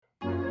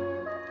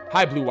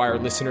Hi, Blue Wire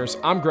listeners.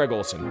 I'm Greg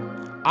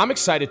Olson. I'm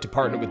excited to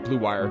partner with Blue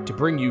Wire to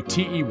bring you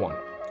TE1,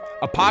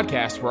 a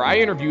podcast where I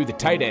interview the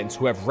tight ends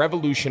who have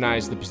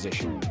revolutionized the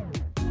position.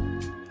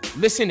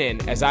 Listen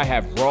in as I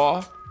have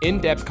raw,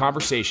 in-depth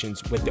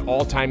conversations with the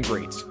all-time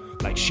greats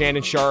like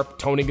Shannon Sharpe,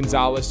 Tony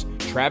Gonzalez,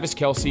 Travis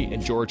Kelce,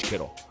 and George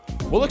Kittle.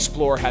 We'll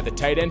explore how the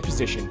tight end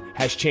position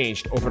has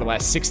changed over the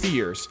last 60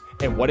 years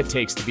and what it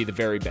takes to be the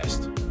very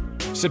best.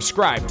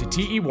 Subscribe to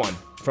TE1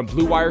 from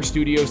Blue Wire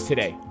Studios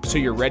today so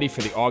you're ready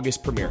for the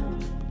August premiere.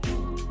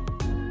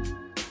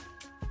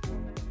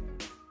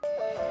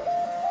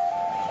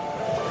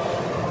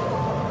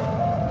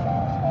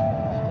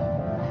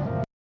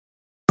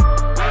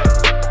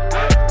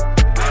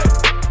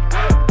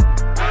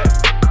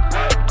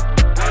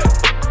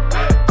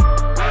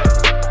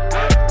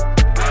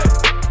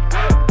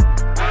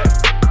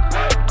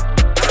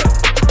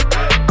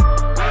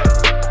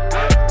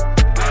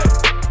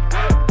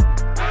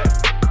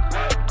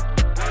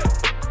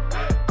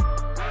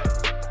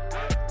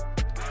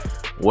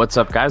 What's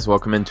up, guys?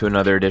 Welcome into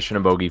another edition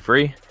of Bogey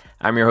Free.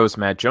 I'm your host,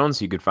 Matt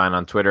Jones. You could find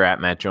on Twitter at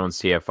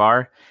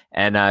MattJonesTFR.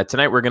 And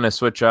tonight we're going to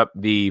switch up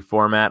the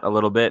format a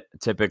little bit.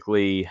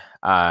 Typically,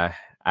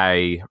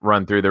 I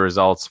run through the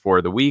results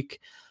for the week,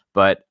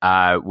 but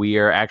we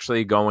are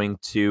actually going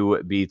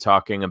to be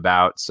talking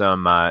about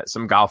some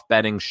golf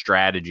betting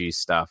strategy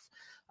stuff.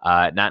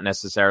 Not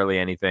necessarily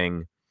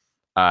anything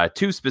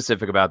too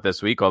specific about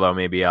this week, although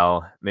maybe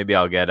I'll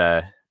get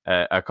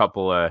a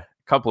couple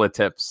of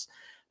tips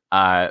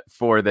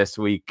for this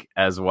week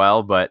as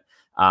well, but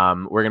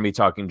we're going to be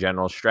talking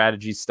general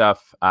strategy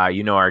stuff.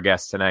 Our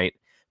guest tonight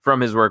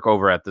from his work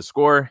over at The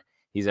Score.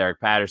 He's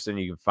Eric Patterson.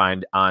 You can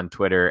find on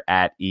Twitter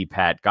at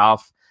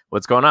epatgolf.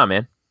 What's going on,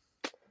 man?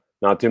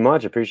 Not too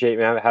much. Appreciate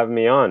you having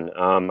me on.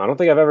 I don't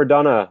think I've ever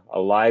done a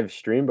live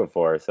stream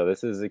before, so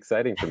this is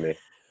exciting for me.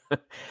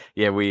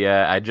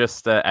 Yeah, I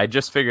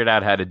just figured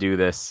out how to do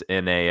this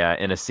in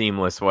a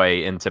seamless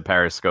way into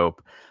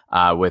Periscope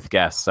with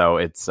guests, so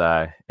it's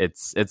a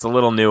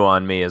little new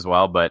on me as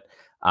well. But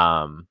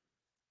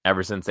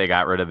ever since they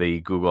got rid of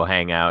the Google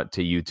Hangout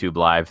to YouTube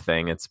Live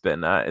thing, it's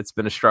been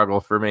a struggle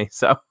for me.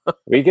 So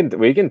we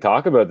can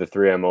talk about the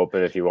 3M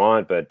Open if you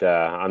want, but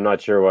I'm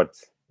not sure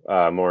what's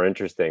more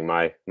interesting,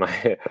 my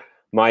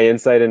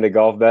insight into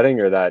golf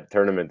betting or that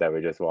tournament that we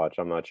just watched.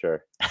 I'm not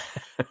sure.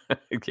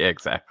 Yeah,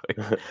 exactly.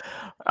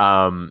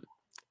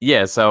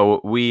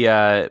 So we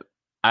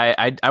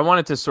I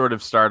wanted to sort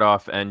of start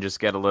off and just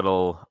get a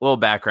little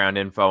background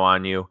info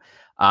on you.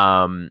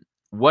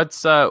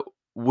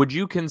 Would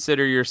you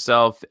consider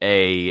yourself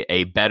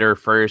a bettor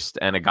first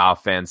and a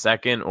golf fan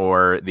second,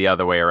 or the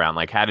other way around?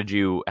 Like, how did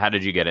you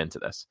get into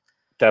this?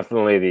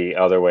 Definitely the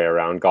other way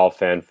around. Golf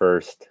fan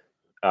first.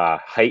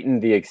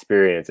 Heightened the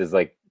experience is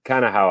like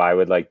kind of how I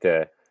would like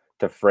to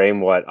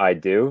frame what I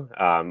do.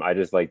 I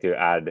just like to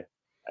add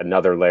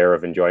another layer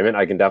of enjoyment.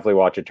 I can definitely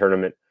watch a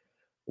tournament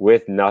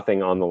with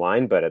nothing on the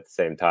line, but at the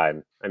same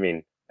time, I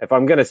mean, if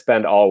I'm going to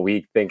spend all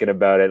week thinking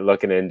about it,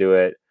 looking into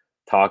it,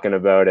 talking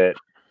about it,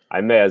 I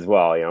may as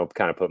well,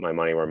 kind of put my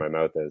money where my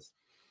mouth is.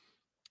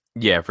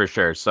 Yeah, for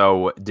sure.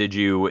 So did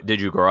you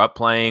grow up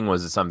playing?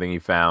 Was it something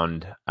you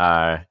found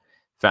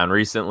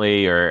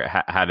recently, or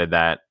how did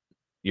that,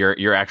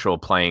 your actual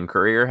playing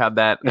career, how'd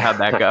that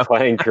go?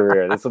 Playing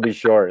career. This will be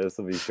short.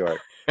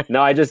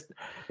 No, I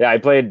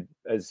played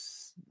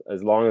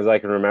as long as I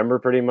can remember,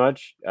 pretty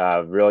much.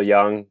 Real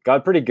young,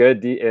 got pretty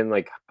good in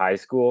like high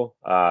school,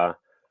 and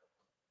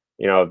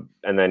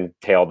then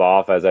tailed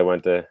off as I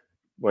went to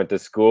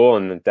school,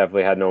 and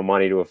definitely had no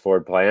money to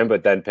afford playing,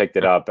 but then picked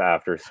it up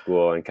after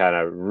school and kind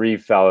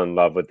of fell in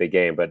love with the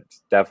game. But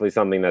definitely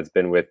something that's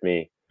been with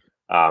me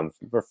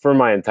for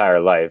my entire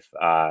life.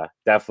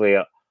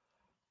 Definitely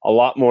a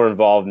lot more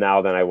involved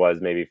now than I was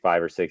maybe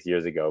 5 or 6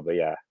 years ago. But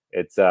yeah,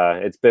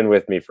 it's been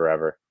with me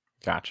forever.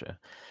 Gotcha.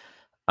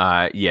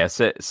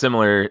 Yes,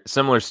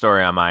 similar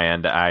story on my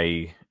end.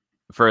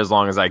 For as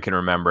long as I can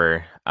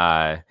remember,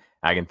 I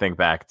can think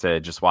back to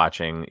just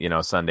watching,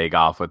 Sunday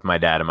golf with my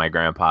dad and my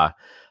grandpa.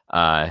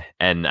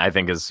 And I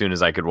think as soon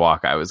as I could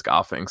walk, I was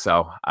golfing.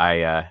 So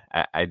I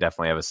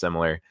definitely have a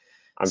similar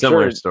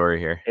story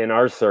here. In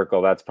our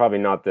circle, that's probably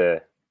not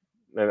I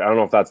don't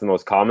know if that's the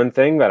most common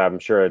thing, but I'm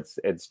sure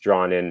it's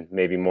drawn in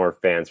maybe more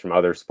fans from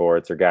other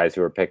sports or guys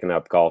who are picking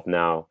up golf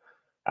now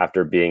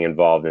after being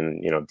involved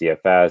in,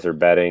 DFS or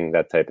betting,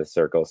 that type of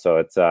circle. So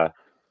it's,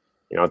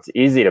 it's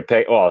easy to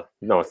pick. Well,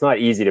 no, it's not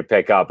easy to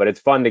pick up, but it's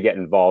fun to get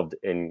involved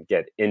and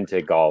get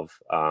into golf,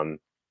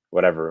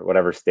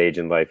 whatever stage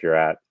in life you're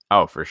at.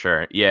 Oh, for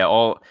sure. Yeah.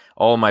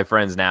 All my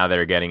friends now that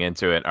are getting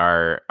into it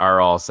are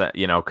all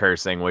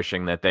cursing,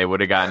 wishing that they would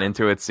have gotten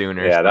into it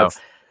sooner. Yeah.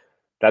 So.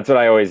 That's what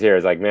I always hear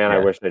is like, man, yeah. I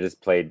wish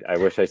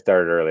I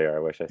started earlier.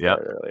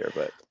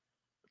 But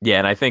yeah.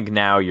 And I think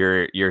now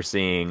you're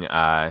seeing,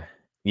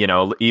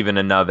 even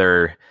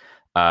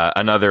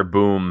another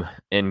boom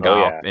in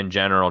golf in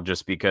general,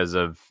 just because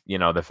of,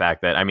 the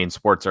fact that,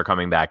 sports are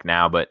coming back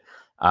now, but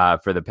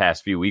for the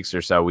past few weeks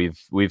or so,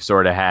 we've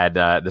sort of had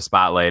the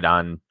spotlight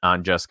on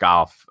just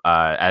golf,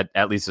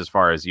 at least as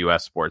far as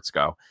U.S. sports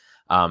go.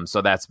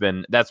 So that's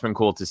been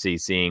cool to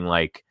seeing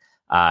like,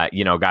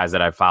 guys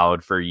that I've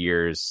followed for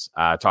years,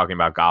 talking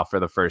about golf for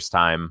the first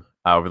time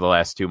over the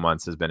last 2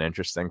 months has been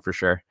interesting for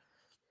sure.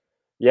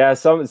 Yeah,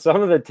 some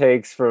of the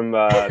takes from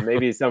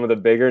maybe some of the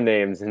bigger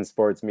names in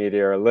sports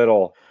media are a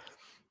little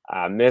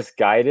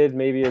misguided,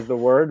 maybe is the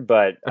word,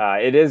 but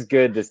it is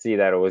good to see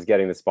that it was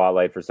getting the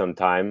spotlight for some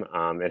time.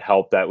 It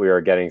helped that we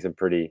were getting some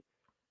pretty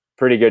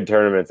good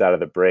tournaments out of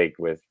the break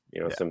with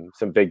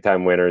some big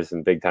time winners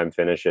and big time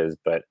finishes.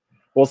 But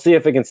we'll see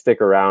if it can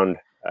stick around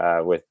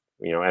with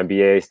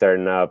NBA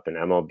starting up and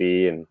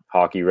MLB and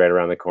hockey right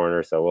around the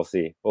corner. So we'll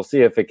see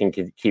if it can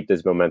keep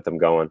this momentum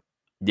going.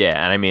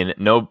 Yeah, and I mean,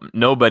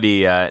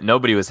 nobody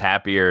was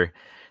happier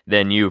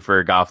than you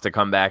for golf to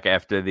come back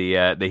after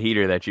the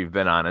heater that you've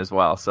been on as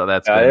well. So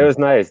that's it was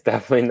nice,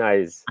 definitely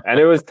nice, and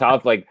it was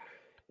tough. Like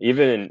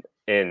even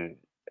in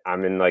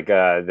I'm in like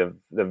the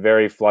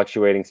very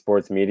fluctuating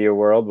sports media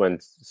world. When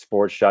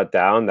sports shut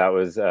down, that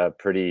was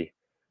pretty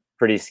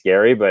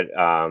scary. But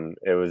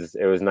it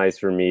was nice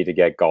for me to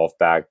get golf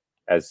back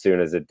as soon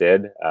as it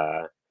did.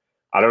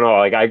 I don't know.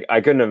 Like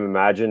I couldn't have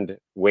imagined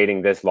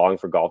waiting this long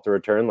for golf to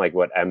return. Like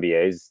what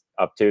NBA's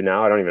up to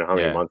now. I don't even know how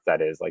many months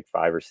that is. Like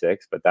 5 or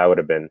 6. But I would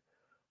have been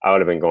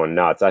going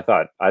nuts. I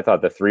thought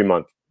the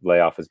 3-month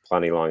layoff was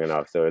plenty long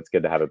enough. So it's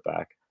good to have it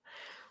back.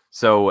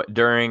 So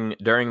during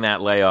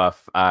that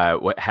layoff,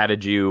 how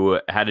did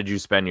you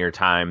spend your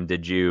time?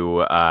 Did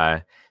you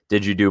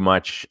do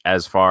much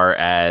as far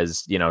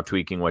as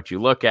tweaking what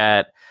you look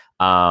at,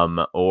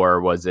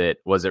 or was it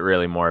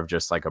really more of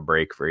just like a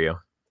break for you?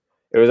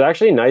 It was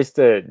actually nice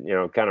to,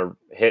 kind of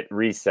hit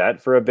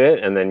reset for a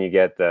bit, and then you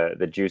get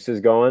the juices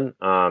going.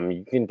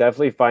 You can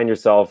definitely find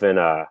yourself in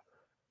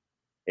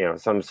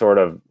some sort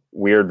of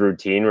weird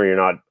routine where you're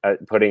not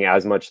putting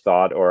as much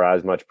thought or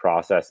as much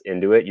process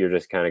into it. You're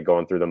just kind of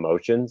going through the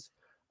motions.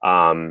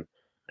 And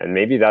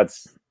maybe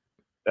that's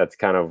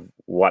kind of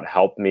what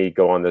helped me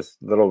go on this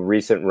little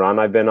recent run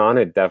I've been on.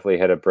 It definitely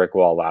hit a brick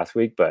wall last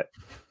week, but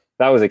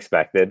that was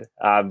expected.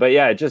 But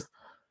yeah, it just,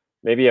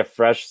 maybe a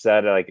fresh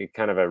set, like a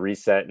kind of a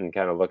reset and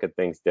kind of look at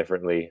things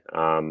differently.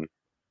 And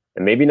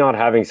maybe not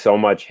having so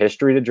much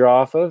history to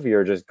draw off of.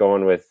 You're just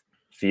going with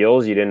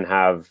feels. You didn't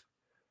have,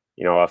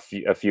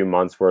 a few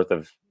months worth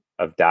of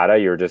data.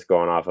 You're just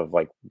going off of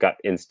like gut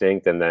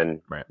instinct and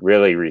then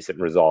really recent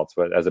results,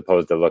 but as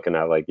opposed to looking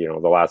at like, the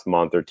last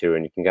month or two,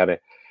 and you can kind of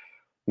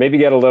maybe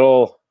get a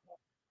little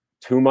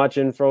too much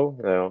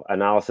info,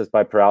 analysis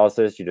by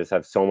paralysis. You just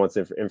have so much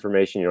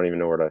information. You don't even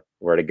know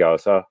where to go.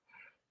 So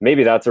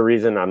maybe that's a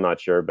reason. I'm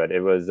not sure, but it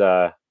was,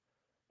 I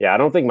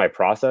don't think my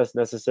process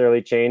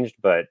necessarily changed,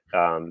 but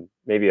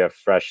maybe a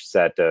fresh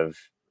set of,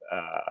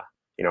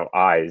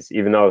 eyes,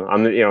 even though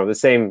I'm,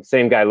 the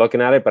same guy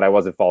looking at it, but I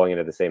wasn't falling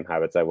into the same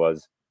habits I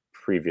was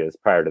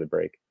prior to the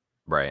break.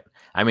 Right.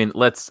 I mean,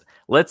 let's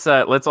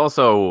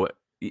also,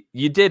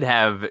 you did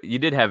have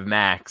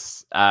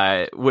Max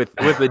with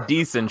a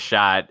decent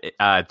shot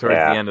towards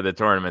the end of the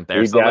tournament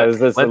there. So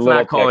let's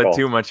not call it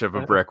too much of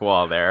a brick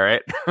wall there,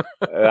 right?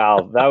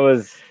 Well, that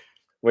was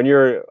when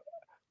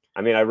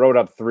I wrote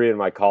up 3 in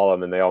my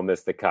column and they all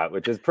missed the cut,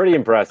 which is pretty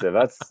impressive.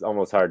 That's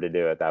almost hard to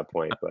do at that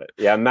point. But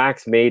yeah,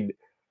 Max made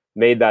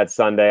that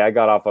Sunday. I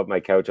got off of my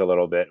couch a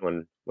little bit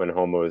when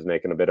Homo was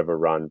making a bit of a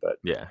run, but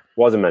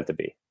wasn't meant to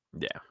be.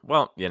 Yeah.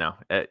 Well,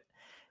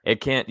 you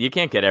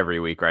can't get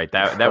every week, right?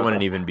 That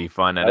wouldn't even be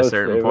fun at a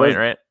certain point,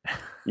 right?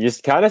 You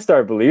just kind of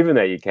start believing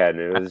that you can.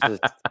 It was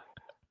just,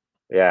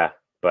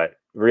 but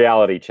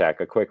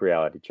a quick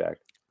reality check.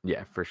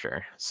 Yeah, for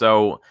sure.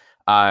 So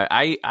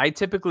I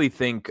typically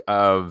think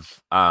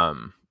of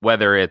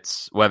whether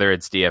it's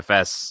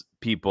DFS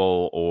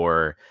people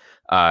or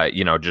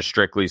just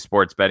strictly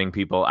sports betting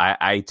people.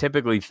 I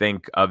typically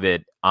think of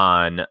it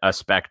on a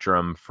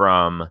spectrum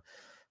from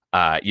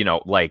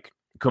like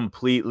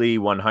completely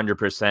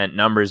 100%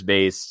 numbers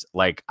based.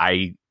 Like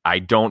I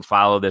don't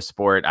follow this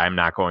sport. I'm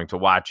not going to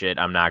watch it.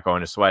 I'm not going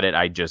to sweat it.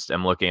 I just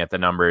am looking at the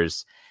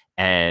numbers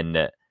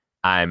and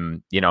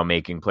I'm,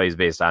 making plays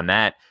based on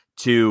that,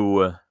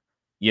 to,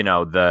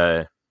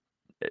 the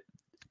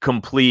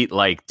complete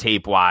like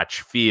tape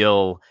watch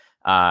feel.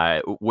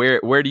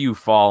 Where do you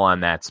fall on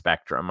that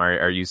spectrum?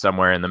 Are you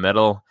somewhere in the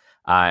middle?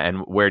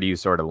 And where do you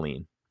sort of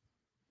lean?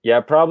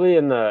 Yeah, probably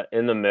in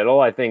the middle.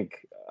 I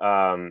think,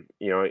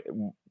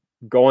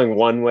 going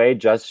one way,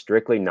 just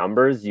strictly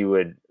numbers, you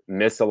would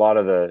miss a lot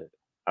of the,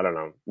 I don't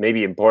know,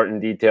 maybe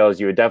important details.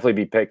 You would definitely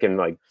be picking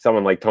like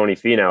someone like Tony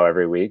Finau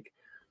every week.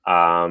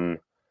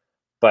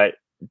 But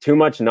too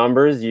much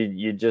numbers,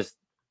 you just,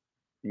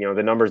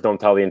 the numbers don't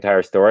tell the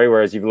entire story.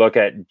 Whereas you look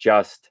at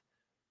just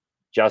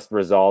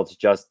results,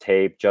 just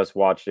tape, just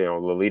watch, the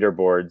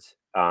leaderboards,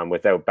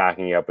 without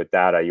backing it up with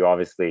data, you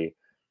obviously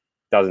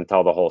doesn't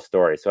tell the whole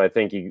story. So I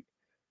think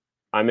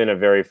I'm in a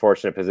very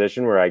fortunate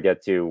position where I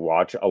get to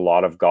watch a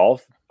lot of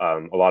golf.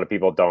 A lot of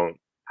people don't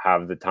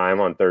have the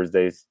time on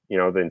Thursdays,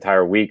 the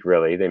entire week,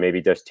 really. They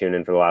maybe just tune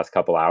in for the last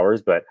couple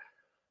hours, but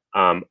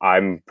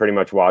I'm pretty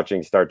much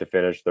watching start to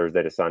finish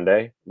Thursday to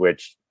Sunday,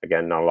 which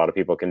again, not a lot of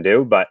people can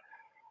do. But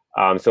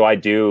so I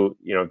do,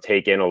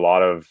 take in a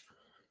lot of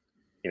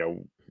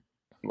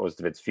most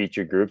of it's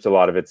feature groups. A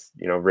lot of it's,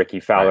 Ricky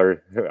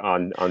Fowler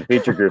on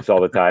feature groups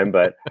all the time.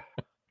 But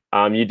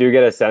you do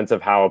get a sense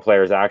of how a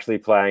player is actually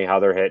playing, how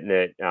they're hitting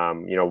it,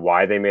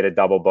 why they made a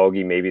double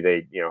bogey. Maybe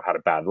they, had a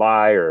bad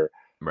lie or,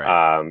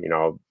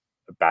 a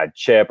bad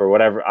chip or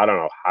whatever. I don't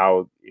know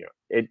how,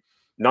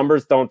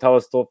 numbers don't tell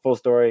us the full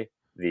story.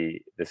 The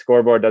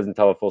scoreboard doesn't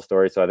tell a full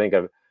story. So I think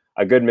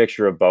a good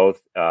mixture of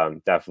both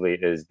definitely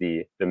is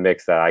the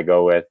mix that I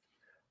go with.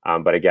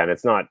 But again,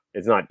 it's not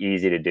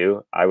easy to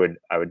do. I would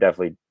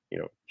definitely,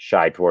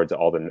 shy towards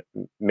all the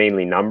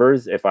mainly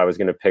numbers if I was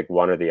going to pick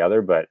one or the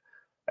other. But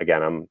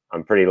again,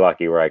 I'm pretty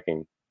lucky where I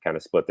can kind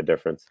of split the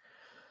difference.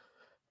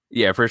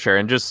 Yeah, for sure.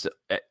 And just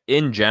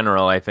in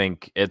general, I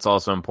think it's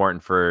also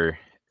important for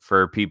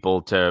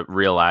people to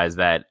realize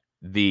that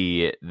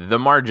the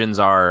margins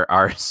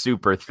are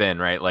super thin,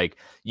 right? Like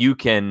you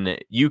can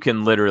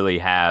literally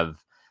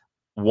have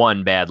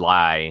one bad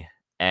lie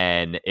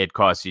and it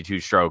costs you 2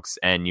 strokes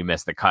and you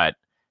miss the cut,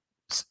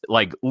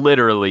 like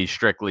literally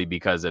strictly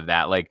because of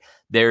that. Like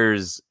there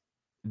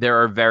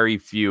are very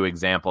few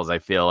examples, I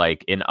feel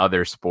like, in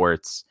other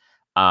sports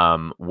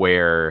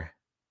where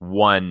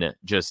one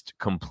just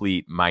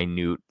complete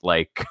minute,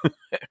 like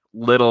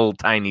little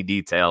tiny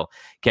detail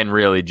can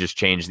really just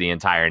change the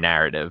entire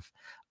narrative.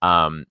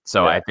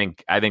 So yeah.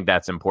 I think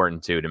that's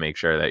important too, to make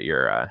sure that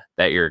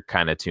you're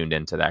kind of tuned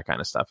into that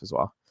kind of stuff as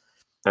well.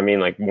 I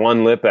mean, like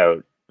one lip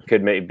out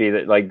could be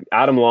that, like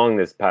Adam Long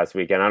this past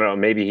weekend. I don't know,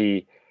 maybe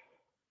he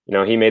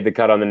made the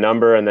cut on the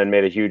number and then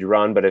made a huge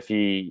run. But if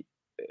he,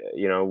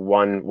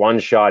 one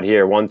shot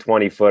here,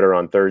 120-footer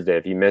on Thursday,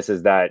 if he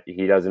misses that,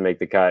 he doesn't make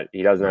the cut.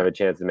 He doesn't have a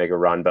chance to make a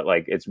run. But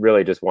like, it's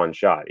really just one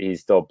shot. He's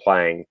still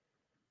playing,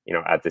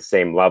 at the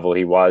same level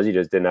he was. He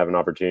just didn't have an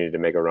opportunity to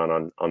make a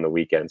run on the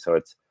weekend. So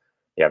it's,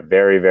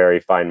 very,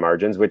 very fine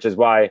margins, which is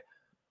why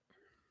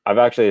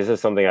this is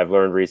something I've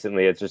learned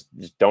recently. It's just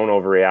don't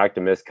overreact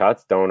to missed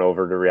cuts. Don't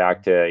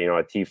overreact to,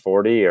 a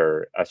T40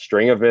 or a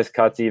string of missed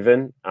cuts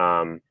even.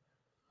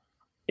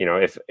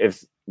 If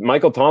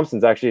Michael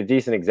Thompson's actually a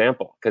decent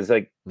example, because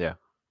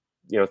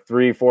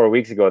 3-4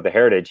 weeks ago at the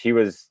Heritage, he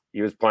was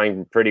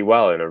playing pretty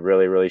well in a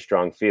really, really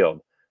strong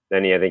field.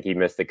 Then I think he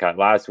missed the cut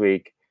last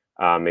week,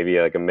 maybe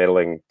like a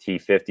middling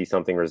T50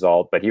 something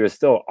result, but he's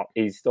still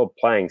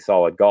playing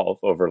solid golf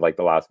over like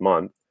the last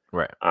month.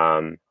 Right.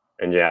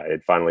 And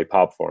it finally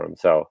popped for him.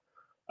 So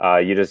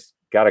you just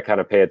got to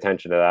kind of pay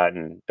attention to that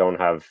and don't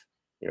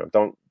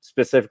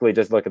specifically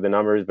just look at the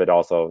numbers, but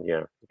also,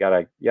 you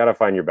gotta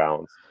find your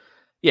balance.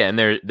 Yeah. And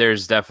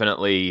there's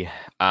definitely,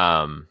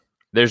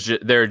 there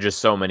are just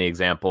so many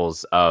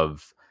examples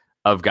of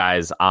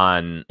guys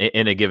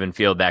in a given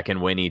field that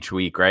can win each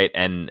week. Right.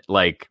 And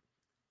like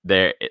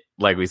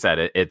we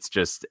said,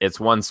 it's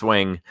one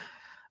swing,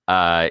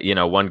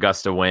 one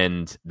gust of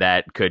wind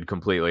that could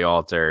completely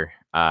alter,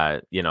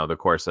 the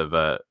course of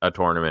a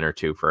tournament or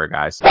two for a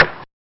guy. So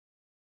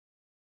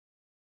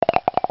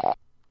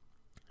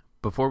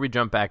before we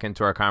jump back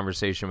into our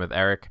conversation with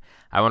Eric,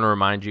 I want to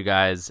remind you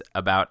guys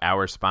about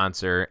our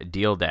sponsor,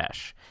 Deal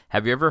Dash.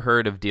 Have you ever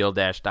heard of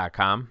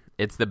DealDash.com?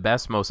 It's the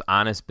best, most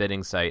honest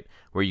bidding site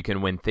where you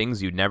can win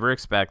things you'd never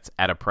expect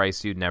at a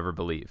price you'd never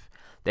believe.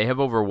 They have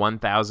over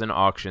 1,000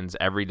 auctions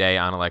every day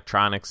on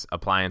electronics,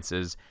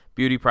 appliances,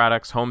 beauty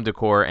products, home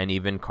decor, and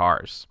even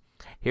cars.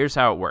 Here's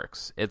how it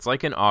works. It's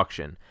like an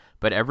auction,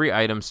 but every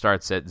item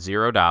starts at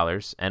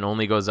 $0 and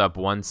only goes up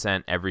 1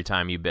 cent every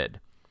time you bid.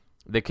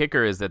 The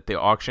kicker is that the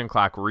auction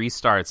clock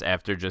restarts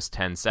after just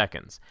 10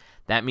 seconds.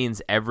 That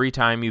means every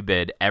time you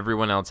bid,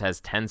 everyone else has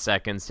 10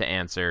 seconds to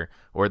answer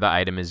or the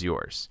item is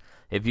yours.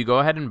 If you go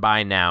ahead and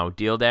buy now,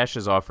 Deal Dash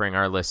is offering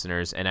our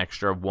listeners an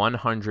extra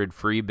 100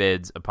 free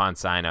bids upon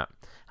sign up,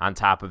 on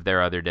top of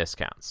their other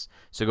discounts.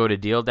 So go to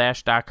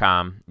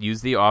DealDash.com,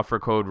 use the offer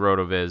code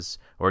RotoViz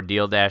or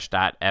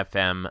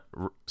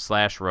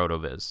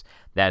DealDash.fm/RotoViz.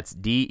 That's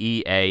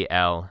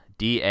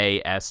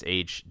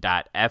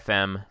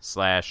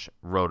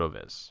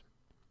DealDash.fm/RotoViz.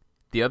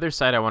 The other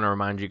site I want to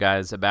remind you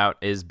guys about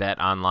is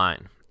Bet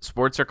Online.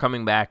 Sports are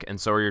coming back,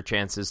 and so are your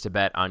chances to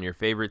bet on your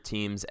favorite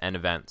teams and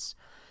events.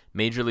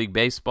 Major League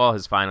Baseball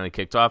has finally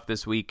kicked off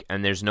this week,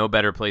 and there's no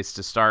better place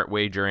to start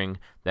wagering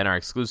than our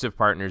exclusive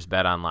partners,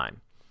 Bet Online.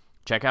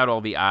 Check out all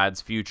the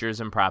odds,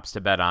 futures, and props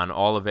to bet on,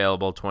 all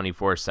available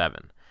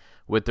 24/7.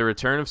 With the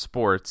return of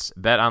sports,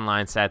 Bet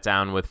Online sat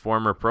down with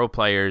former pro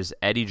players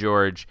Eddie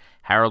George,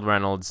 Harold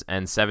Reynolds,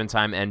 and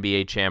 7-time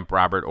NBA champ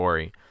Robert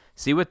Horry.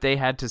 See what they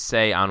had to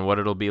say on what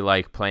it'll be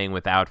like playing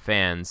without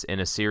fans in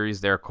a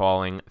series they're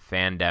calling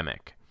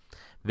Fandemic.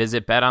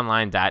 Visit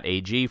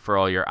betonline.ag for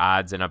all your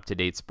odds and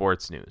up-to-date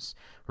sports news.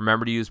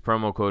 Remember to use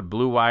promo code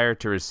BlueWire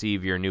to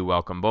receive your new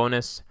welcome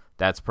bonus.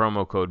 That's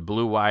promo code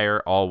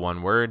BlueWire, all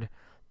one word.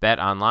 Bet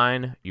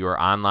Online,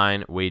 your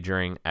online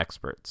wagering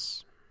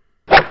experts.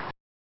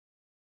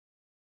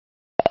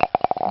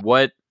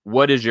 What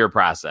is your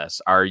process?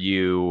 Are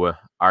you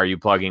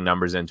plugging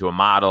numbers into a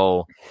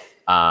model?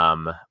 How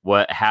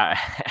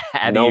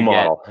no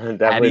model.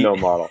 Definitely no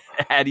model.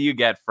 How do you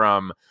get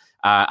from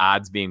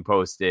odds being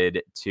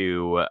posted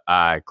to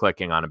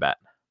clicking on a bet?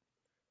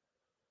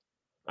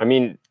 I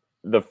mean,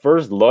 the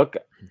first look,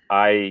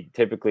 I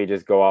typically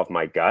just go off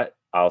my gut.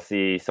 I'll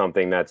see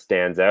something that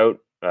stands out.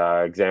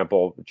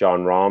 Example,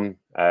 John Rahm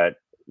at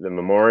the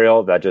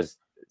Memorial. That just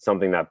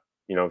something that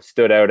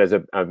stood out as a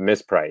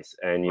misprice,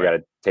 and you got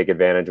to take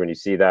advantage when you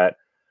see that.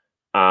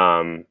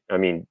 I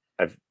mean,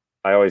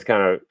 I always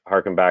kind of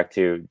harken back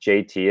to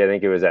JT. I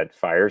think it was at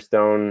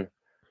Firestone,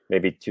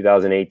 maybe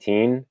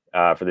 2018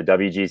 for the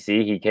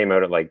WGC. He came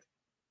out at like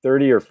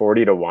 30 or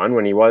 40 to 1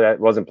 when he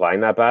wasn't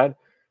playing that bad,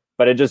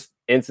 but it just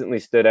instantly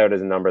stood out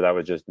as a number that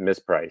was just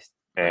mispriced.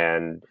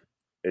 And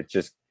it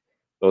just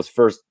those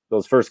first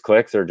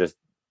clicks are just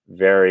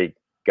very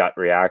gut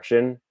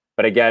reaction.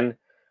 But again,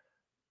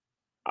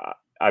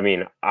 I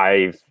mean,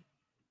 I've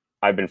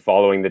been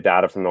following the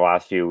data from the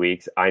last few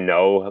weeks. I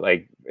know,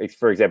 like,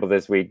 for example,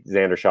 this week,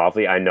 Xander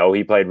Schauffele, I know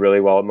he played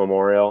really well at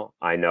Memorial.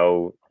 I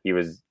know he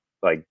was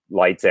like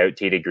lights out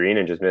tee to green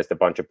and just missed a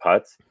bunch of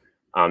putts.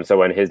 So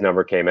when his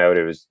number came out,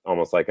 it was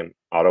almost like an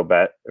auto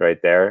bet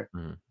right there.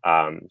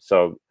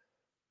 So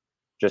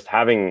just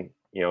having,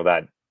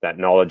 that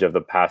knowledge of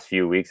the past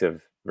few weeks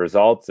of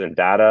results and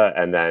data,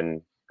 and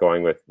then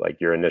going with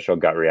like your initial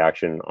gut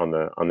reaction on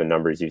the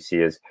numbers you see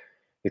is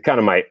kind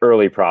of my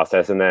early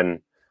process. And then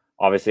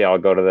obviously I'll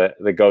go to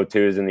the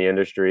go-tos in the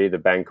industry, the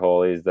Ben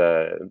Coley's,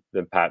 the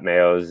Pat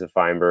Mayos, the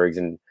Feinbergs,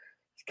 and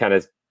kind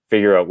of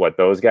figure out what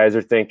those guys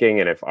are thinking.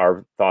 And if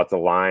our thoughts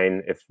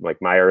align, if like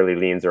my early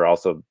leans are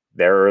also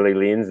their early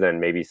leans, then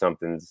maybe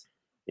something's,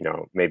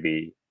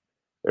 maybe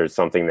there's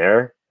something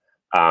there.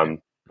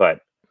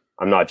 But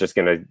I'm not just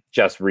going to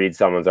just read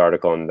someone's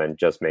article and then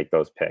just make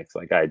those picks.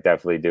 Like I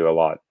definitely do a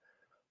lot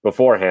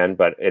beforehand,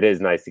 but it is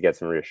nice to get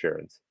some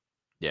reassurance.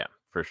 Yeah,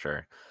 for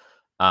sure.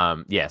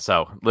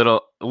 So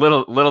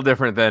little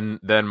different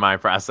than my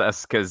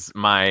process, because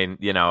mine,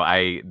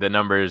 the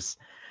numbers,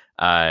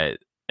 the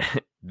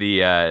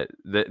PGA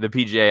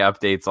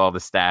updates all the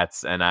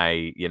stats, and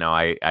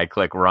I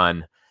click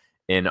run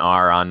in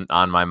R on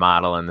my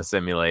model in the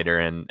simulator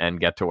and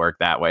get to work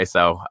that way.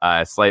 So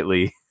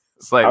slightly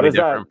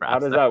different process. How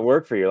does that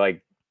work for you?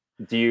 Like,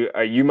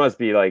 you must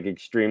be like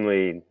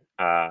extremely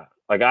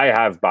like I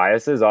have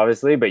biases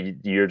obviously,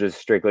 but you're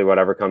just strictly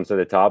whatever comes to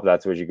the top,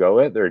 that's what you go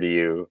with, or do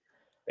you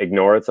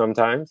ignore it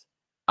sometimes?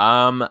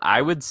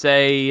 I would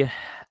say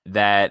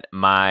that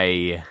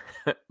my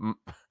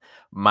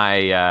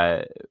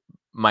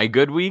my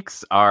good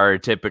weeks are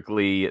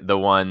typically the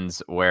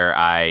ones where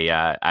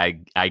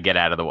I get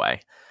out of the way.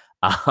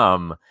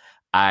 I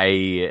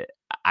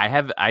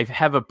have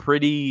a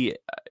pretty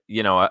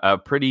a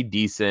pretty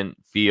decent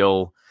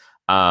feel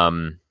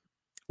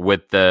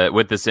with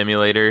the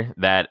simulator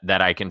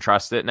that I can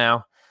trust it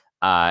now.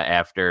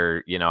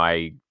 After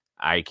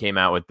I came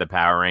out with the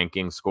power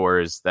ranking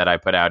scores that I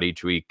put out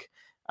each week,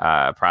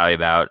 probably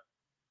about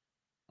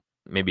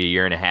maybe a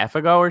year and a half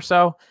ago or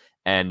so,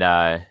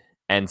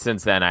 and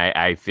since then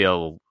I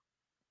feel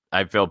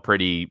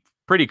pretty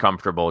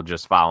comfortable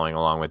just following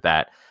along with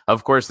that.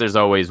 Of course, there's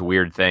always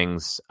weird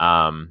things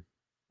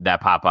that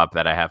pop up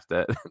that I have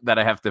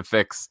to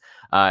fix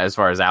as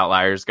far as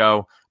outliers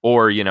go,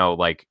 or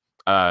like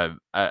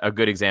a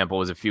good example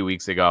was a few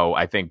weeks ago.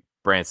 I think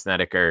Brandt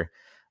Snedeker,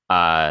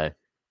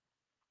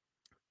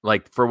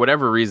 like for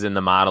whatever reason,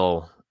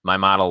 my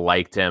model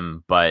liked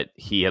him, but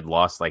he had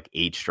lost like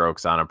 8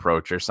 strokes on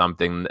approach or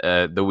something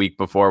the week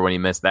before when he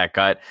missed that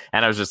cut.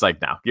 And I was just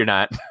like, no, you're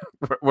not,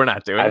 we're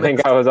not doing I this.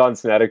 think I was on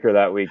Snedeker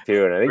that week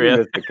too, and I think Really? he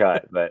missed the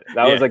cut, but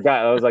that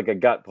was like a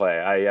gut play.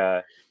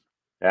 I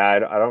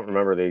don't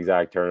remember the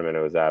exact tournament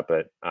it was at,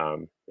 but I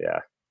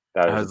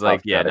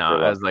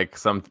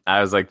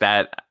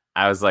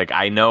was like,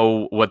 I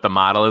know what the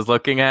model is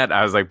looking at.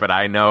 I was like, but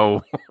I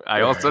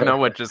also know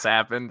what just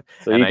happened.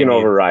 So you can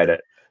override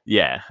it.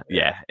 Yeah.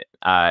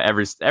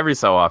 Every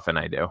so often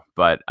I do,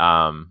 but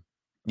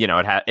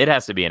it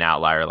has to be an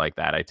outlier like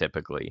that. I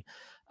typically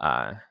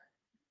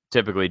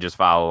just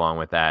follow along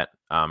with that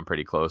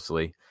pretty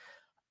closely.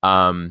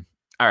 All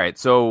right,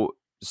 so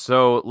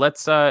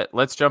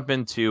let's jump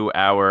into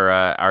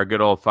our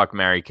good old fuck,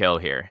 marry, kill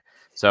here.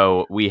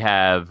 So we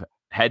have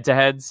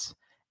head-to-heads,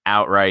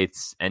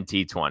 outrights, and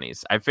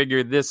T20s. I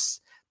figure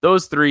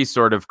those three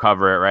sort of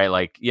cover it, right?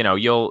 Like,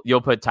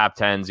 you'll put top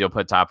 10s, you'll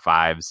put top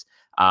 5s.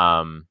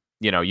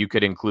 You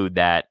could include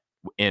that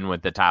in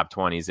with the top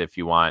 20s if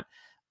you want.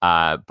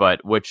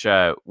 But which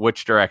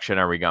direction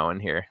are we going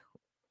here?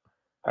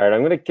 All right,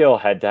 I'm going to kill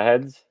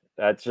head-to-heads.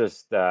 That's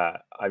just,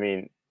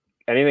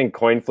 anything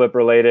coin flip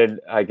related,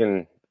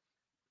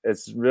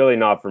 it's really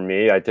not for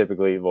me. I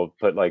typically will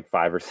put like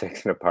 5 or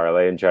 6 in a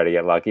parlay and try to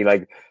get lucky.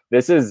 Like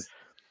this is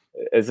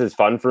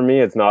fun for me.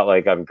 It's not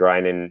like I'm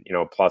grinding,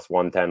 plus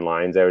 110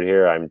 lines out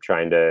here. I'm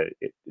trying to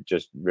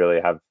just really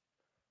have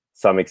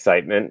some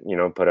excitement,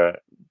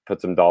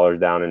 put some dollars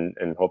down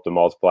and hope to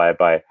multiply it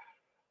by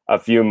a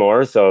few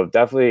more. So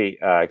definitely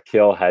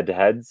kill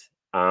head-to-heads.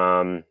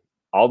 I'll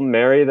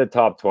marry the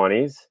top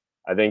 20s.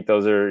 I think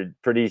those are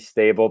pretty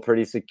stable,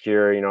 pretty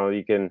secure.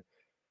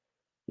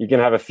 You can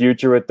have a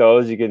future with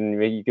those. You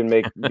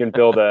can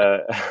build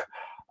a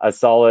a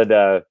solid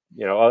a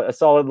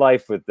solid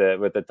life with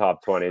the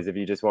top 20s if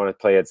you just want to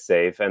play it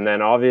safe. And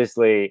then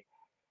obviously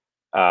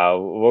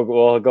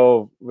we'll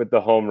go with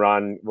the home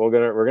run.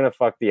 We're gonna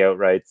fuck the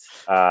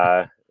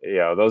outrights.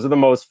 Those are the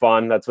most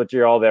fun. That's what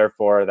you're all there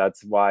for.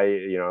 That's why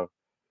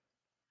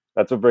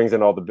that's what brings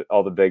in all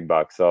the big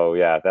bucks. So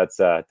yeah, that's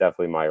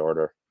definitely my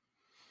order.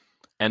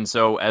 And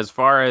so as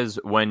far as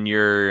when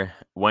you're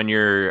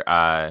pulling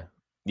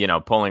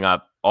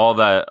up, all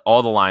the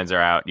lines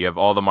are out, you have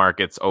all the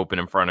markets open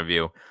in front of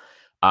you.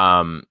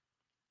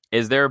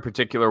 Is there a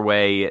particular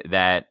way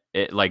that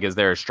is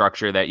there a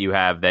structure that you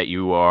have that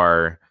you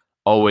are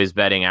always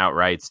betting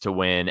outrights to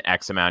win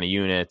X amount of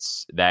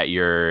units, that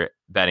you're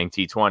betting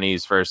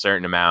T20s for a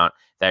certain amount,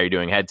 that you're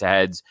doing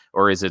head-to-heads,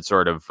 or is it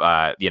sort of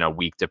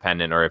week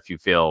dependent, or if you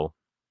feel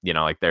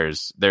like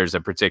there's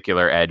a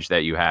particular edge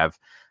that you have,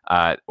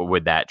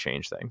 would that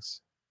change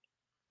things?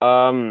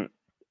 I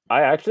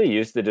actually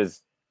used to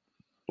just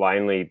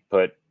blindly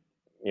put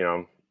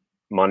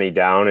money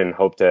down and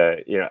hope to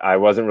I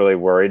wasn't really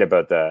worried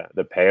about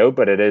the payout,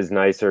 but it is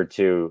nicer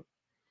to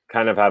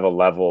kind of have a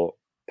level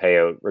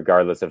payout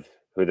regardless of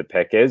who the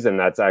pick is, and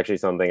that's actually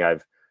something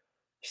I've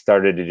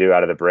started to do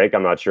out of the break.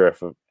 I'm not sure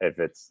if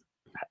it's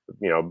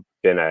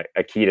been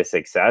a key to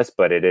success,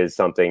 but it is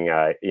something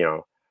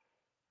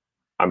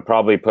I'm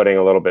probably putting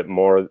a little bit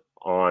more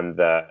on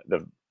the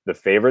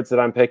favorites that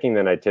I'm picking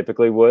than I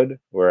typically would,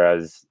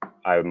 whereas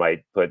I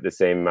might put the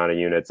same amount of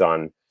units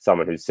on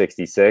someone who's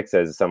 66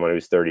 as someone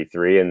who's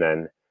 33, and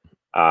then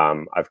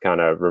I've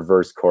kind of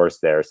reversed course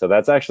there. So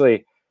that's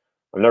actually,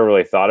 I've never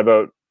really thought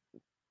about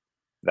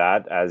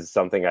that as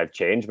something I've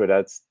changed, but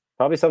that's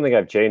probably something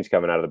I've changed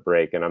coming out of the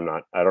break, and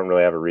I don't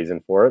really have a reason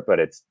for it, but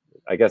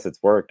I guess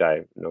it's worked.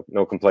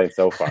 No complaints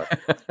so far.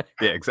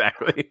 Yeah,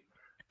 exactly.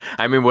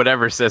 I mean,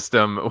 whatever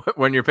system,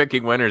 when you're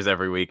picking winners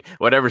every week,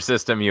 whatever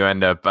system you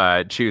end up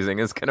choosing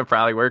is going to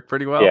probably work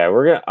pretty well. Yeah,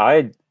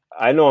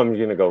 I know I'm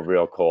going to go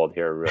real cold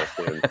here real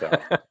soon, so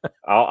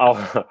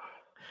I'll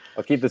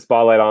keep the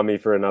spotlight on me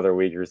for another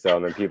week or so,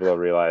 and then people will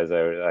realize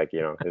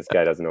this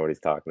guy doesn't know what he's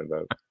talking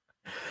about.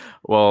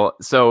 Well,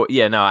 so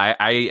yeah, no, I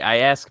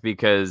ask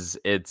because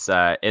it's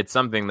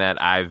something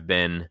that I've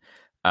been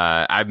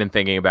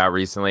thinking about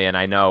recently, and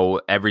I know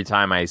every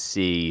time I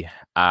see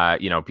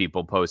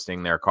people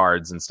posting their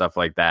cards and stuff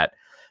like that,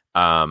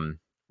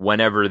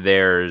 whenever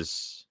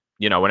it's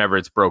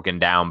broken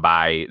down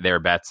by their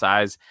bet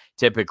size,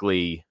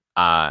 typically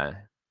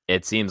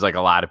it seems like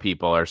a lot of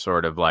people are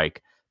sort of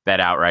like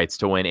bet outrights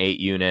to win 8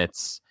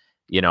 units,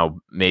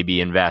 maybe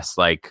invest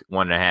like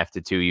 1.5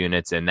 to 2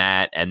 units in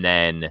that, and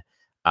then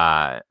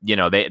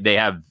they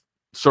have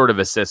sort of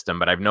a system.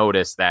 But I've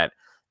noticed that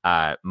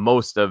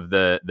most of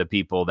the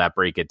people that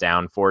break it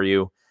down for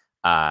you,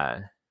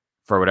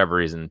 for whatever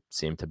reason,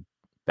 seem to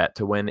bet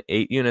to win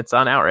 8 units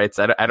on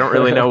outrights. I don't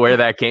really know where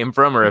that came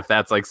from, or if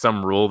that's like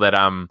some rule that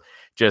I'm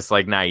just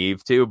like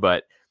naive to,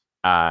 but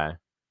I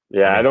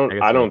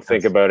don't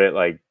think about it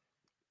like,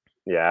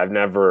 I've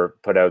never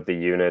put out the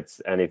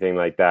units, anything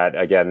like that.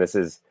 Again, this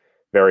is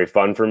very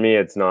fun for me.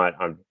 It's not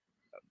on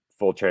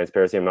full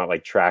transparency. I'm not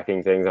like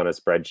tracking things on a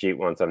spreadsheet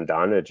once I'm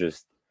done.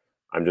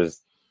 I'm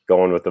just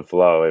going with the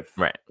flow. If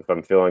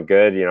I'm feeling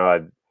good,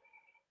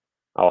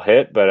 I'll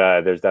hit,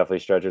 but there's definitely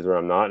stretches where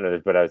I'm not,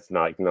 but it's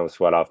not no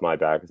sweat off my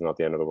back. It's not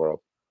the end of the world.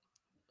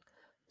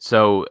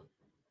 So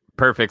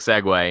perfect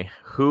segue.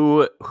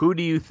 Who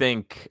do you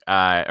think,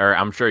 or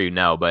I'm sure you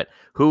know, but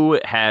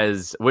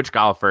which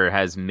golfer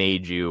has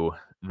made you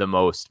the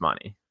most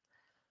money?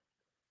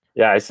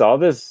 Yeah, I saw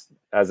this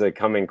as a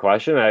coming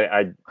question.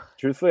 I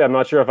truthfully, I'm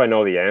not sure if I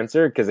know the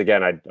answer, because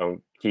again, I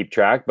don't keep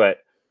track, but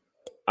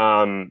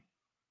I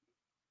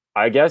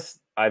guess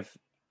I've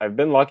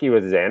been lucky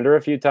with Xander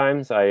a few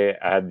times. I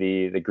had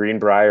the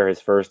Greenbrier, his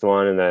first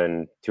one, and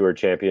then Tour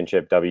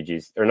Championship,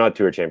 WGC, or not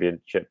Tour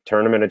Championship,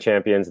 Tournament of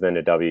Champions, and then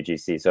a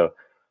WGC. So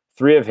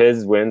 3 of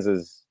his wins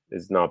is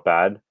not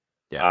bad.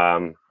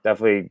 Yeah.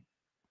 Definitely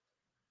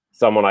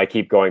someone I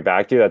keep going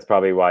back to. That's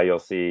probably why you'll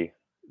see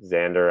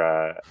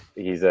Xander.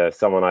 He's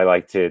someone I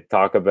like to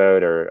talk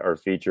about or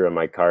feature on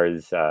my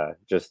cards.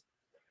 Just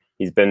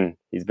he's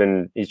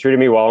treated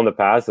me well in the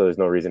past, so there's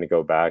no reason to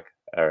go back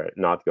or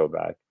not go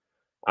back.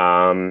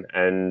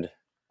 And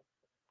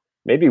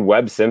maybe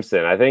Webb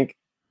Simpson. I think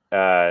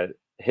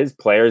his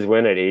players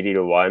win at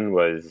 80-1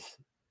 was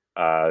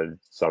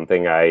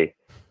something I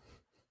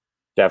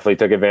definitely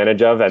took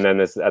advantage of. And then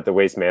this at the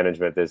Waste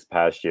Management this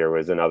past year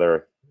was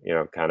another,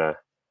 kind of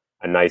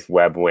a nice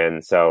Webb win.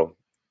 So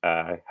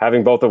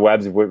having both of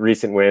Webb's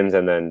recent wins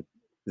and then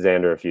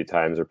Xander a few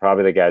times are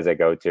probably the guys I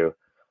go to.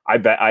 I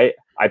bet I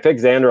pick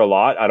Xander a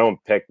lot. I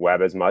don't pick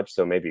Webb as much,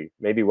 so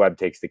maybe Webb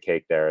takes the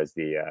cake there as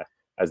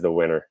the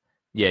winner.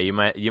 Yeah, you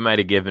might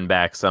have given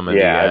back some of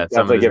the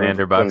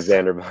Xander bucks. Some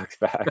Xander bucks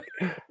back.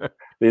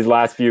 These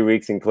last few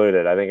weeks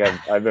included. I think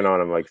I've been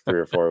on him like 3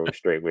 or 4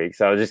 straight weeks.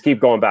 So I'll just keep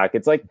going back.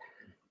 It's like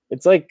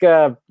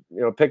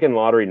picking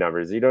lottery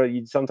numbers.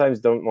 You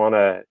sometimes don't want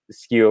to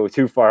skew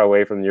too far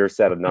away from your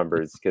set of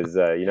numbers because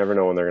you never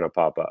know when they're going to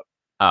pop up.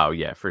 Oh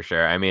yeah, for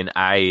sure. I mean,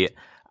 I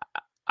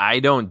I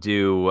don't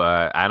do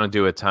a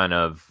ton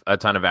of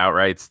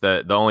outrights.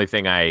 The only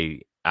thing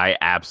I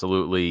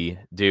absolutely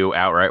do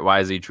outright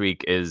wise each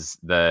week is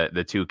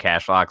the two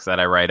cash locks that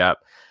I write up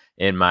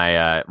in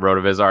my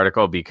Rotoviz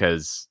article,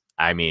 because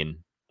I mean,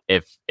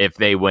 if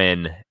they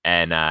win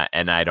and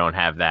I don't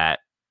have that,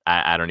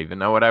 I don't even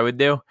know what I would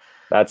do.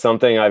 That's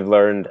something I've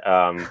learned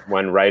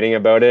when writing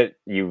about it.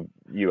 You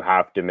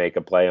have to make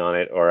a play on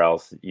it, or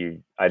else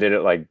I did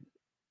it like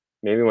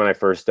maybe when I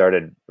first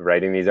started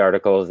writing these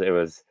articles. It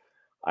was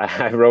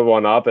I wrote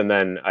one up and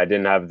then I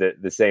didn't have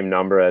the same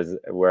number as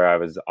where I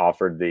was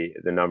offered the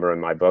number in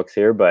my books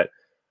here, but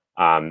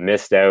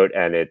missed out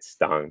and it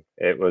stung.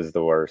 It was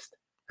the worst.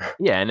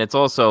 Yeah, and it's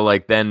also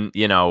like then,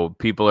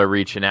 people are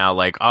reaching out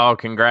like, "Oh,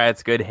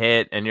 congrats, good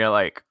hit." And you're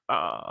like,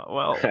 "Oh,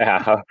 well,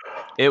 Yeah.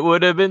 it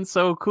would have been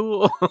so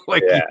cool."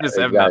 Like Yeah, you just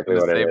have exactly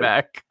nothing to what it say is.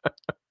 back.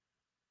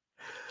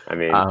 I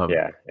mean,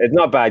 yeah, it's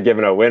not bad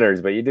giving out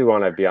winners, but you do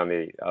want to be on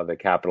the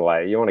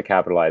capitalize. You want to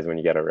capitalize when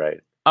you get it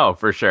right. Oh,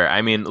 for sure.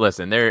 I mean,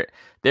 listen,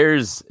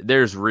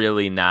 there's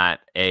really not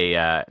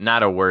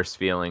a worse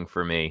feeling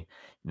for me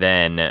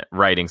than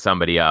writing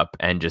somebody up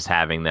and just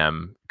having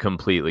them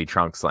completely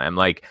trunk slam.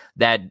 Like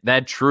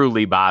that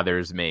truly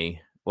bothers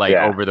me, like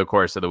over the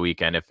course of the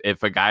weekend.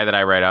 If a guy that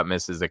I write up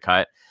misses a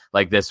cut,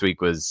 like this week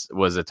was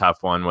a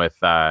tough one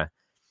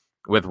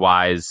with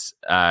Wise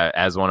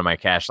as one of my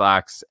cash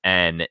locks,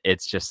 and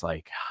it's just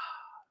like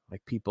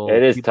people,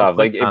 it is tough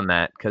like on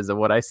that because of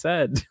what I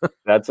said.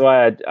 That's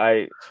why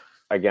I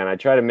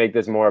try to make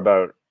this more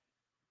about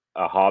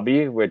a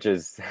hobby, which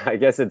is, I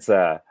guess it's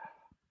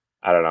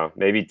I don't know,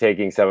 maybe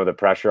taking some of the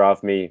pressure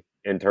off me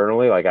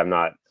internally. Like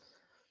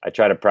I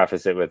try to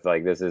preface it with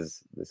like, this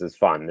is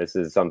fun. This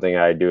is something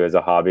I do as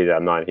a hobby, that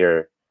I'm not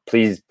here.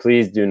 Please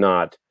do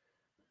not,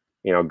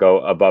 go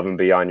above and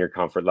beyond your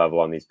comfort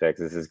level on these picks.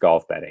 This is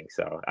golf betting.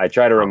 So I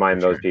try to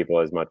remind those people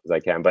as much as I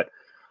can, but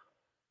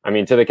I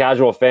mean, to the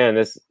casual fan,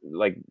 this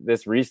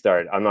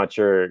restart, I'm not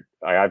sure.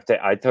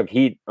 I took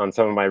heat on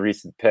some of my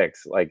recent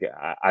picks. Like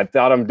I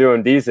thought I'm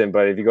doing decent,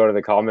 but if you go to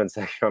the comment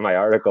section on my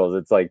articles,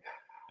 it's like,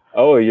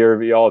 oh,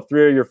 you're all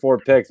 3 of your 4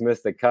 picks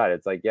missed the cut.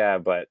 It's like, yeah,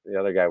 but the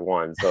other guy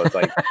won. So it's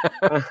like,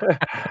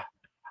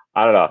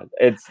 I don't know.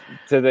 It's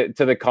to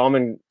the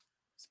common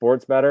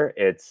sports bettor,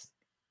 it's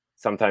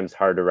sometimes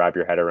hard to wrap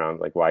your head around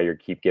like why you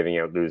keep giving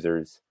out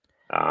losers.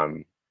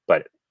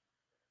 But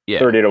yeah.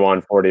 30 to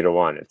 1, 40 to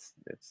 1. It's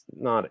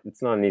not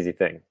an easy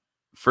thing.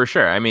 For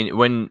sure. I mean,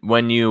 when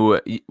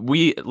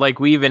we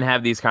even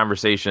have these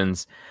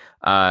conversations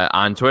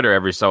on Twitter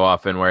every so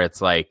often where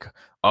it's like,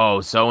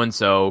 oh,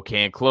 so-and-so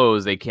can't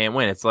close, they can't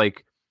win. It's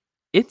like,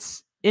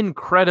 it's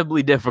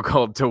incredibly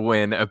difficult to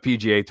win a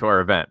PGA Tour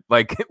event.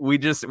 Like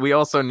we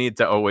also need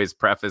to always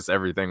preface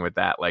everything with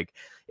that. Like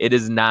it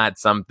is not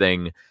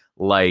something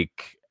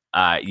like,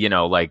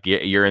 like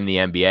you're in the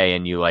NBA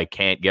and you like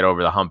can't get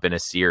over the hump in a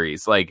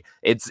series. Like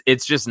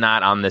it's just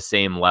not on the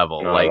same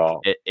level. Not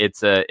like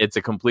it's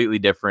a completely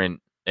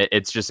different.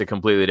 It's just a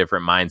completely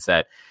different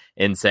mindset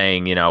in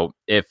saying,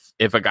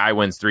 if a guy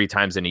wins 3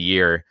 times in a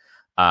year,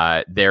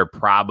 they're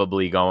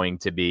probably going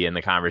to be in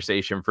the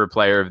conversation for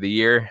player of the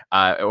year,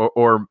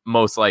 or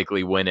most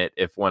likely win it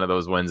if one of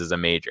those wins is a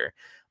major.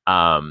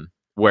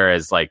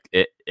 Whereas like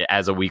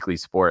as a weekly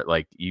sport,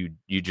 like you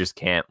just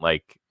can't,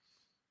 like,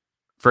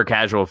 for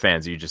casual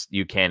fans,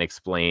 you can't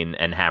explain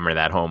and hammer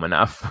that home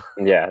enough.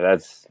 Yeah,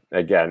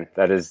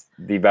 that is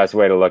the best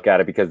way to look at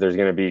it, because there's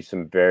going to be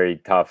some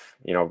very tough,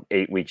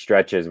 8-week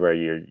stretches where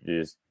you're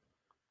just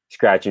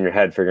scratching your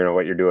head figuring out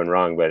what you're doing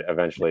wrong, but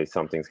eventually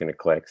something's going to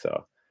click.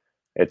 So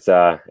it's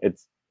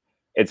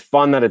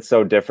fun that it's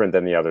so different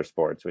than the other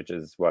sports, which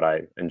is what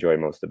I enjoy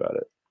most about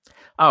it.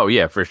 Oh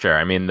yeah, for sure.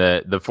 I mean,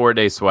 the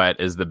 4-day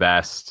sweat is the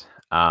best.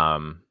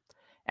 And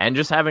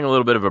just having a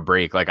little bit of a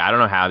break. Like, I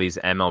don't know how these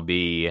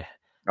MLB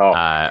or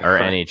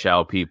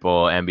NHL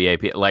people,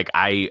 NBA people, like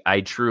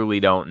I truly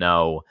don't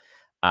know.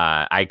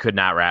 I could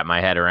not wrap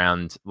my head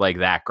around like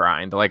that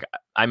grind. Like,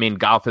 I mean,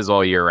 golf is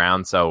all year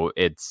round, so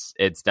it's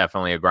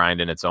definitely a grind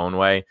in its own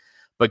way.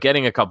 But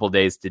getting a couple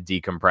days to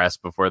decompress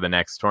before the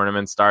next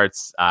tournament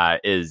starts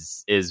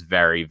is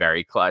very,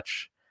 very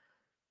clutch.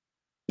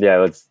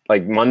 Yeah, it's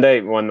like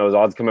Monday when those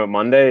odds come out.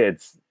 Monday,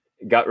 it's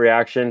gut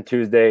reaction.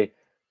 Tuesday,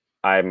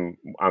 I'm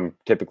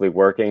typically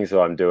working,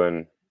 so I'm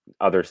doing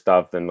other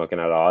stuff than looking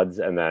at odds,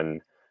 and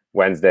then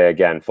Wednesday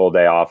again, full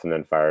day off, and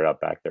then fire it up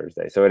back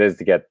Thursday. So it is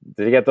to get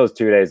those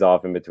 2 days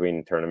off in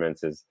between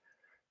tournaments is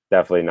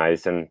definitely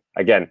nice. And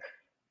again,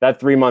 that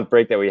 3-month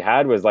break that we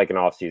had was like an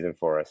off season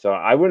for us. So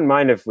I wouldn't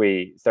mind if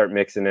we start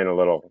mixing in a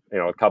little,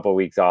 a couple of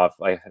weeks off.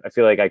 I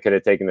feel like I could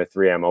have taken the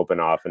 3M Open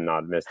off and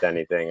not missed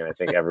anything, and I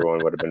think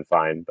everyone would have been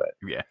fine. But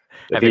yeah,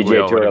 the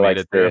PGA Tour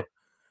likes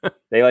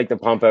they like to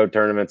pump out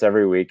tournaments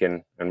every week,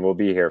 and we'll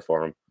be here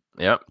for them.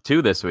 Yep,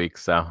 2 this week.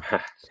 So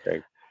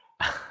great.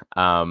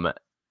 All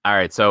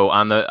right. So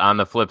on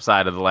the flip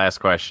side of the last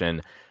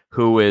question,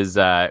 who's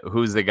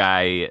the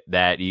guy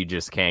that you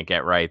just can't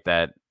get right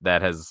that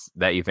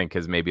you think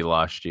has maybe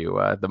lost you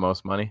the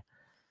most money?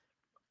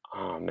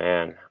 Oh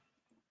man,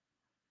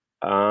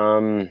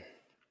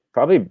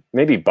 probably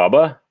maybe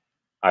Bubba.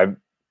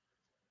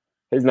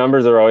 his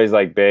numbers are always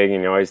like big,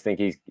 and you always think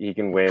he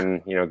can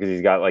win, because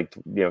he's got like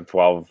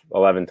 12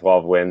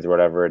 wins or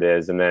whatever it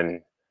is, and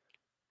then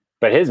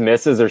but his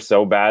misses are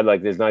so bad,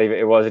 like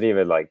it wasn't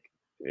even like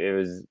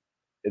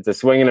it's a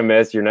swing and a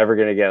miss. You're never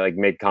gonna get like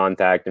make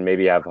contact and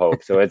maybe have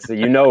hope. So it's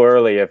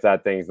early if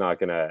that thing's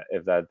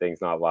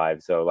not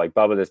live. So like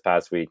Bubba this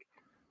past week,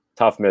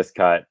 tough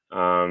miscut.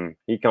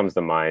 He comes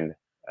to mind.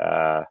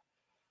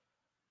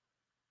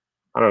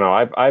 I don't know.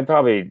 I'd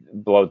probably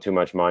blow too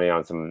much money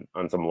on some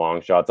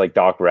long shots. Like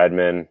Doc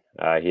Redman,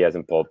 he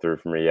hasn't pulled through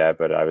for me yet,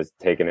 but I was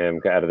taking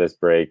him out of this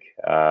break.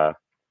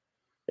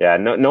 Yeah,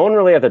 no one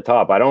really at the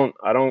top. I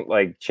don't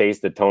like chase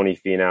the Tony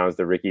Finau's,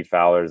 the Ricky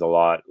Fowlers a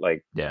lot.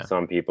 Like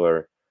some people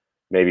are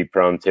maybe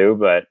prone to,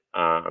 but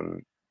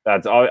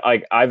that's all.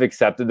 Like I've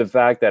accepted the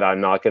fact that I'm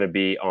not going to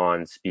be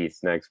on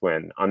Spieth's next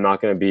win. I'm not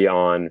going to be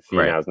on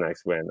Finau's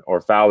next win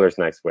or Fowler's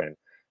next win.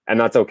 And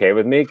that's okay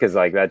with me because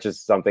like that's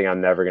just something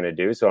I'm never going to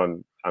do. So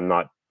I'm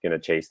not going to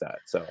chase that.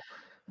 So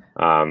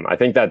I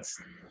think that's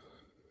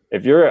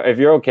if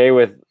you're okay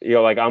with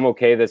like I'm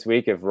okay this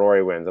week if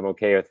Rory wins. I'm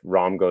okay if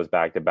Rahm goes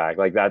back to back.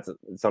 Like that's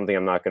something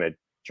I'm not going to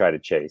try to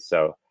chase.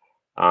 So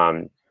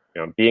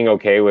being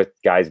okay with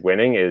guys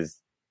winning is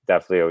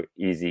definitely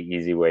an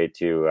easy way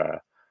to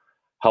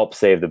help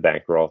save the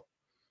bankroll.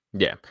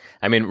 Yeah.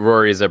 I mean,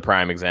 Rory is a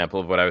prime example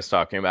of what I was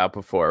talking about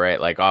before,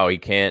 right? Like, oh, he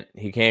can't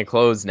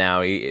close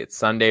now. It's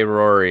Sunday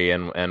Rory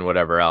and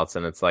whatever else.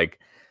 And it's like,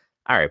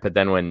 all right, but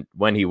then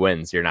when he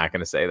wins, you're not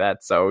going to say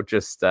that. So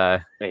just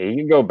he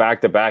can go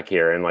back to back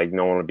here and like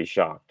no one would be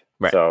shocked.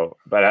 Right. So,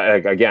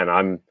 but again,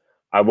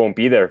 I won't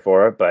be there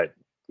for it, but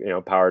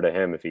power to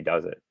him if he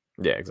does it.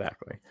 Yeah,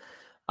 exactly.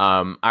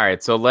 All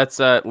right, so let's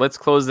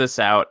close this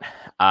out.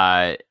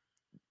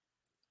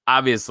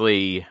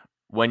 Obviously,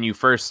 when you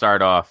first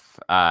start off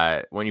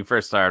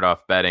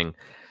betting,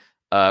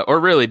 or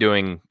really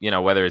doing,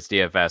 whether it's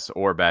DFS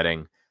or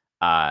betting,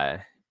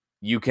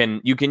 you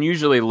can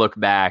usually look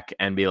back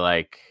and be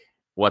like,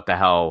 what the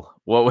hell?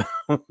 What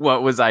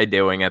was I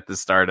doing at the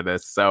start of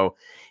this? So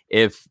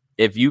if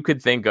you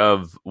could think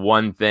of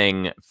one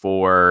thing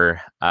for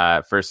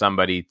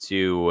somebody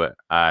to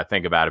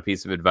think about, a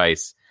piece of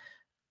advice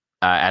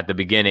at the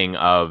beginning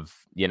of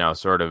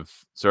sort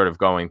of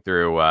going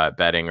through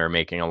betting or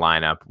making a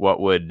lineup, what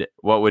would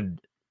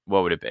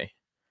it be?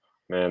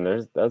 Man,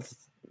 there's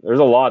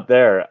a lot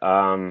there.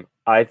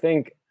 I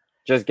think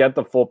just get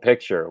the full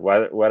picture,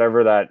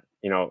 whatever that,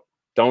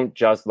 don't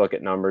just look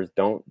at numbers,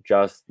 don't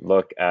just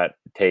look at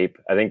tape.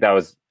 I think that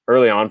was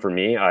early on for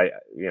me.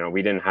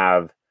 We didn't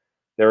have,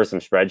 there were some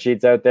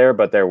spreadsheets out there,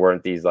 but there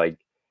weren't these like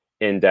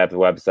in-depth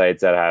websites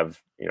that have,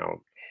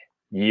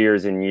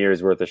 years and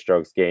years worth of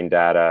strokes gain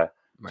data,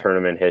 right,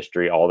 tournament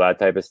history, all that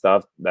type of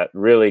stuff that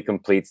really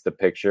completes the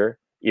picture.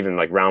 Even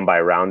like round by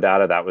round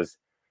data, that was,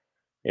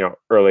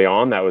 early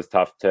on, that was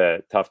tough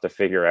to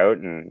figure out,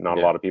 and not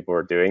a lot of people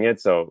were doing it.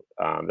 So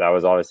that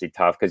was obviously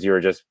tough because you were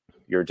just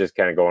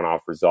kind of going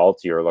off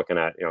results. You were looking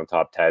at,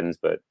 top tens,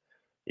 but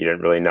you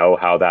didn't really know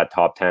how that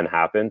top 10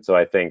 happened. So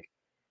I think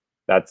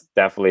that's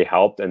definitely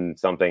helped, and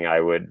something I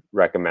would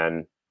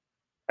recommend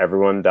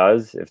everyone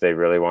does if they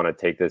really want to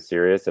take this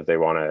serious, if they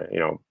want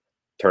to,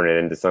 turn it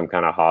into some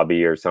kind of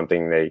hobby or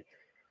something they,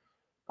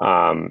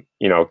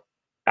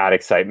 add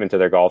excitement to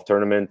their golf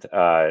tournament.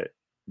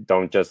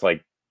 Don't just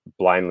like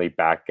blindly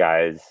back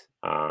guys.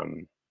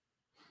 And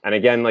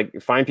again,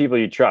 like find people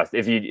you trust.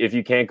 If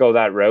you can't go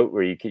that route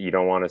where you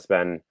don't want to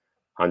spend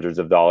hundreds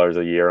of dollars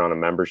a year on a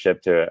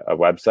membership to a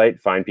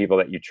website, find people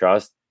that you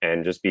trust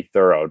and just be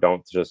thorough.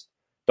 Don't just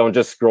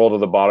scroll to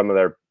the bottom of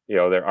their,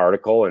 their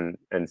article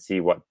and see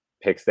what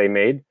picks they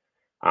made.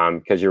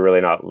 Because you're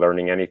really not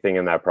learning anything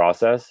in that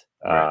process.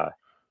 Right.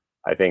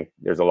 I think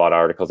there's a lot of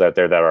articles out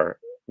there that are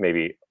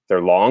maybe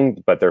they're long,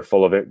 but they're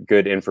full of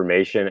good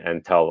information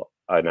and tell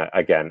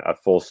a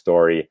full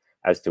story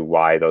as to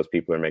why those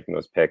people are making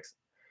those picks.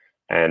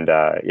 And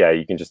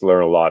you can just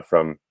learn a lot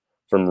from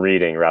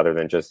reading rather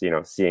than just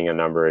seeing a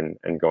number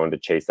and going to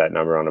chase that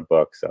number on a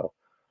book. So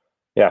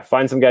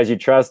find some guys you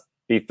trust,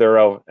 be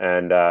thorough,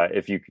 and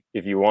if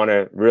you want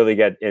to really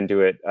get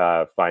into it,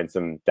 find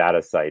some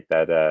data site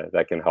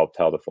that can help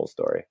tell the full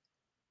story.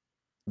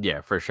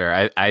 Yeah, for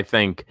sure. I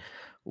think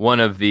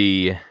one of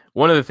the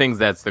things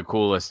that's the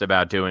coolest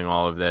about doing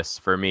all of this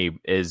for me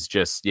is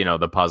just,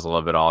 the puzzle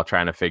of it all,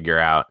 trying to figure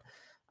out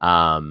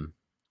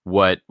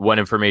what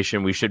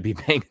information we should be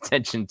paying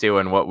attention to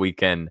and what we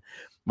can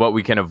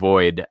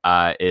avoid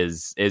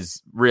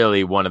is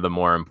really one of the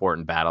more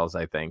important battles,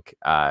 I think.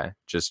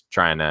 Just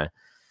trying to,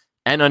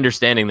 and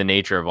understanding the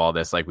nature of all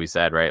this, like we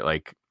said, right?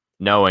 Like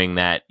knowing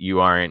that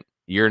you're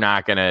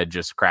not going to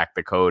just crack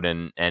the code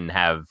and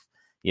have,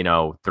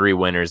 3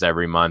 winners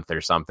every month or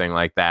something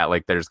like that.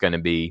 Like there's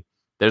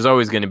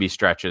always going to be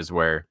stretches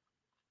where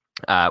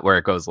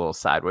it goes a little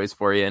sideways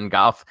for you in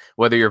golf,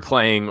 whether you're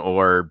playing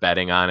or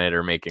betting on it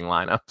or making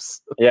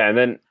lineups. Yeah. And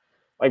then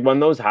like when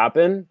those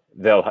happen,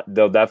 they'll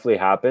definitely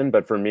happen.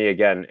 But for me,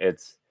 again,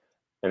 it's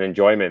an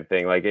enjoyment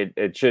thing. Like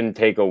it shouldn't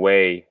take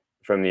away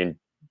from the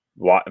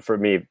for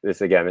me,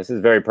 this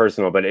is very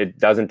personal, but it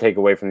doesn't take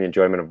away from the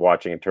enjoyment of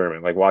watching a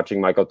tournament. Like watching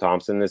Michael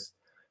Thompson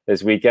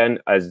this weekend,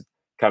 as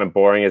kind of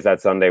boring as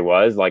that Sunday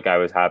was, like I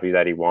was happy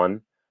that he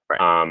won.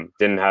 Right.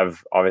 Didn't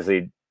have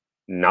obviously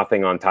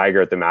nothing on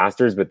Tiger at the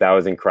Masters, but that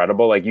was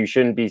incredible. Like you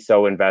shouldn't be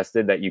so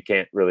invested that you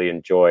can't really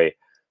enjoy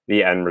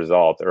the end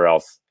result, or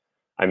else,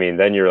 I mean,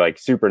 then you're like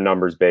super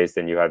numbers based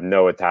and you have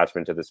no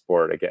attachment to the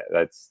sport. Again,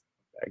 that's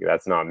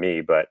not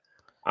me, but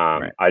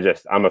right.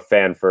 I'm a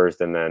fan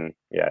first, and then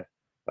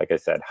like I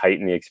said,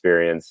 heighten the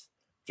experience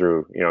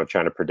through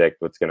trying to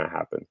predict what's going to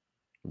happen.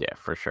 Yeah,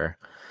 for sure.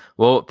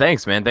 Well,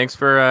 thanks, man. Thanks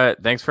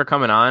for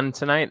coming on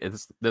tonight.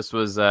 This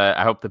was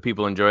I hope the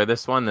people enjoy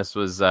this one. This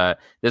was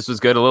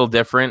good, a little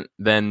different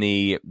than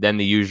the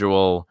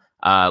usual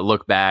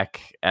look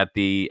back at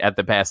the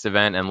past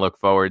event and look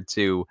forward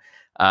to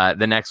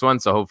the next one.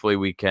 So hopefully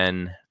we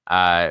can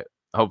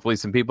hopefully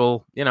some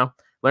people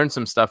learn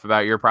some stuff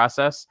about your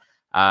process.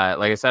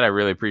 Like I said, I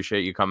really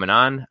appreciate you coming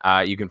on.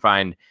 You can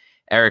find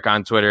Eric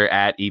on Twitter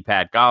at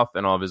epatgolf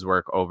and all of his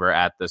work over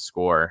at The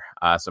Score.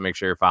 So make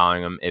sure you're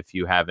following him if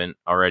you haven't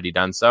already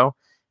done so.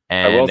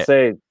 And I will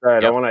say, sorry, I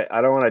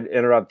don't want to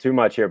interrupt too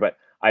much here, but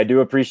I do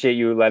appreciate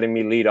you letting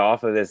me lead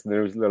off of this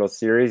new little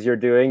series you're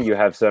doing. You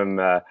have some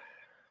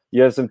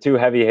two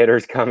heavy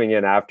hitters coming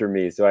in after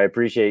me, so I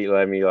appreciate you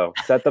letting me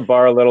set the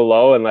bar a little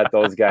low and let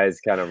those guys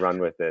kind of run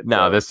with it.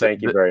 No,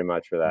 thank you very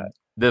much for that.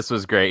 This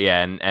was great,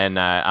 yeah, and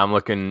I'm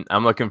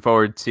looking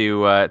forward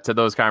to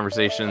those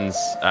conversations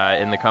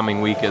in the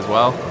coming week as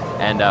well,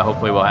 and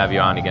hopefully we'll have you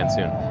on again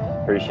soon.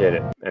 Appreciate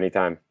it.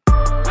 Anytime.